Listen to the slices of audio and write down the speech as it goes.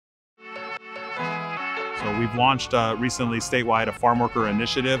So we've launched recently statewide a farm worker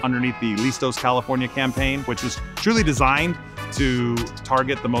initiative underneath the Listos California campaign, which was truly designed to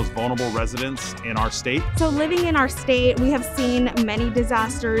target the most vulnerable residents in our state. So living in our state, we have seen many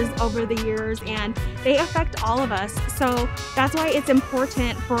disasters over the years and they affect all of us. So that's why it's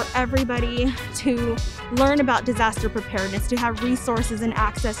important for everybody to learn about disaster preparedness, to have resources and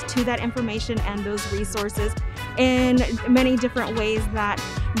access to that information and those resources in many different ways that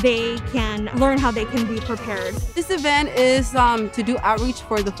they can learn how they can be prepared. This event is to do outreach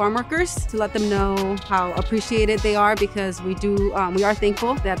for the farm workers, to let them know how appreciated they are, because we are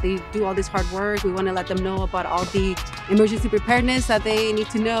thankful that they do all this hard work. We want to let them know about all the emergency preparedness that they need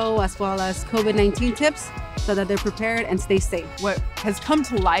to know, as well as COVID-19 tips, so that they're prepared and stay safe. What has come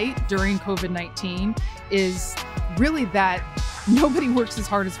to light during COVID-19 is really that nobody works as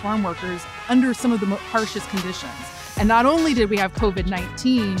hard as farm workers under some of the harshest conditions. And not only did we have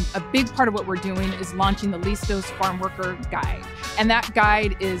COVID-19, a big part of what we're doing is launching the Listos Farm Worker Guide. And that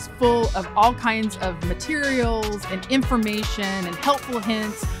guide is full of all kinds of materials and information and helpful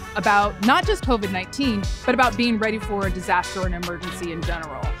hints about not just COVID-19, but about being ready for a disaster or an emergency in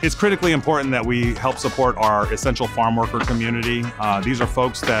general. It's critically important that we help support our essential farm worker community. These are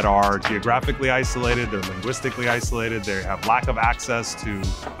folks that are geographically isolated, they're linguistically isolated, they have lack of access to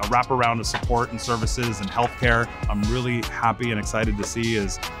a wraparound of support and services and healthcare. I'm really happy and excited to see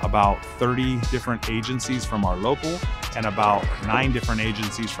is about 30 different agencies from our local and about 9 different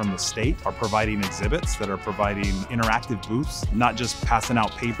agencies from the state are providing exhibits that are providing interactive booths, not just passing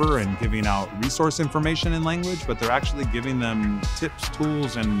out paper and giving out resource information in language, but they're actually giving them tips,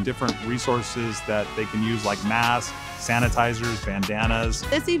 tools, and different resources that they can use, like masks, sanitizers, bandanas.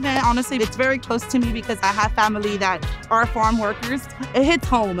 This event, honestly, it's very close to me because I have family that are farm workers. It hits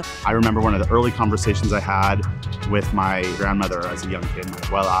home. I remember one of the early conversations I had with my grandmother as a young kid, my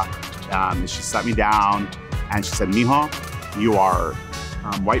abuela. She sat me down and she said, "Mijo, you are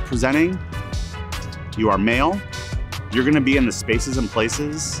white presenting, you are male, you're gonna be in the spaces and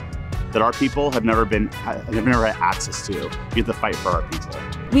places that our people have never had access to. You have to fight for our people."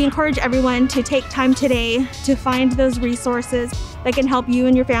 We encourage everyone to take time today to find those resources that can help you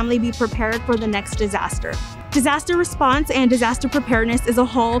and your family be prepared for the next disaster. Disaster response and disaster preparedness is a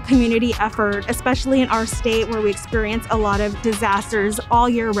whole community effort, especially in our state where we experience a lot of disasters all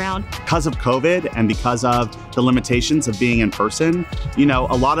year round. Because of COVID and because of the limitations of being in person,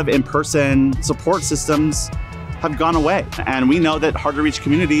 a lot of in-person support systems have gone away. And we know that hard to reach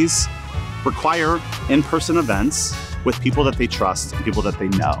communities require in-person events with people that they trust and people that they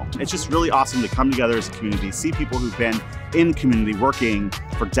know. It's just really awesome to come together as a community, see people who've been in community working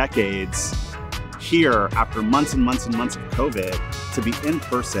for decades here after months and months and months of COVID to be in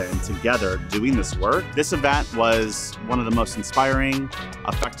person together doing this work. This event was one of the most inspiring,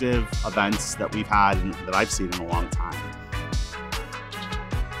 effective events that we've had and that I've seen in a long time.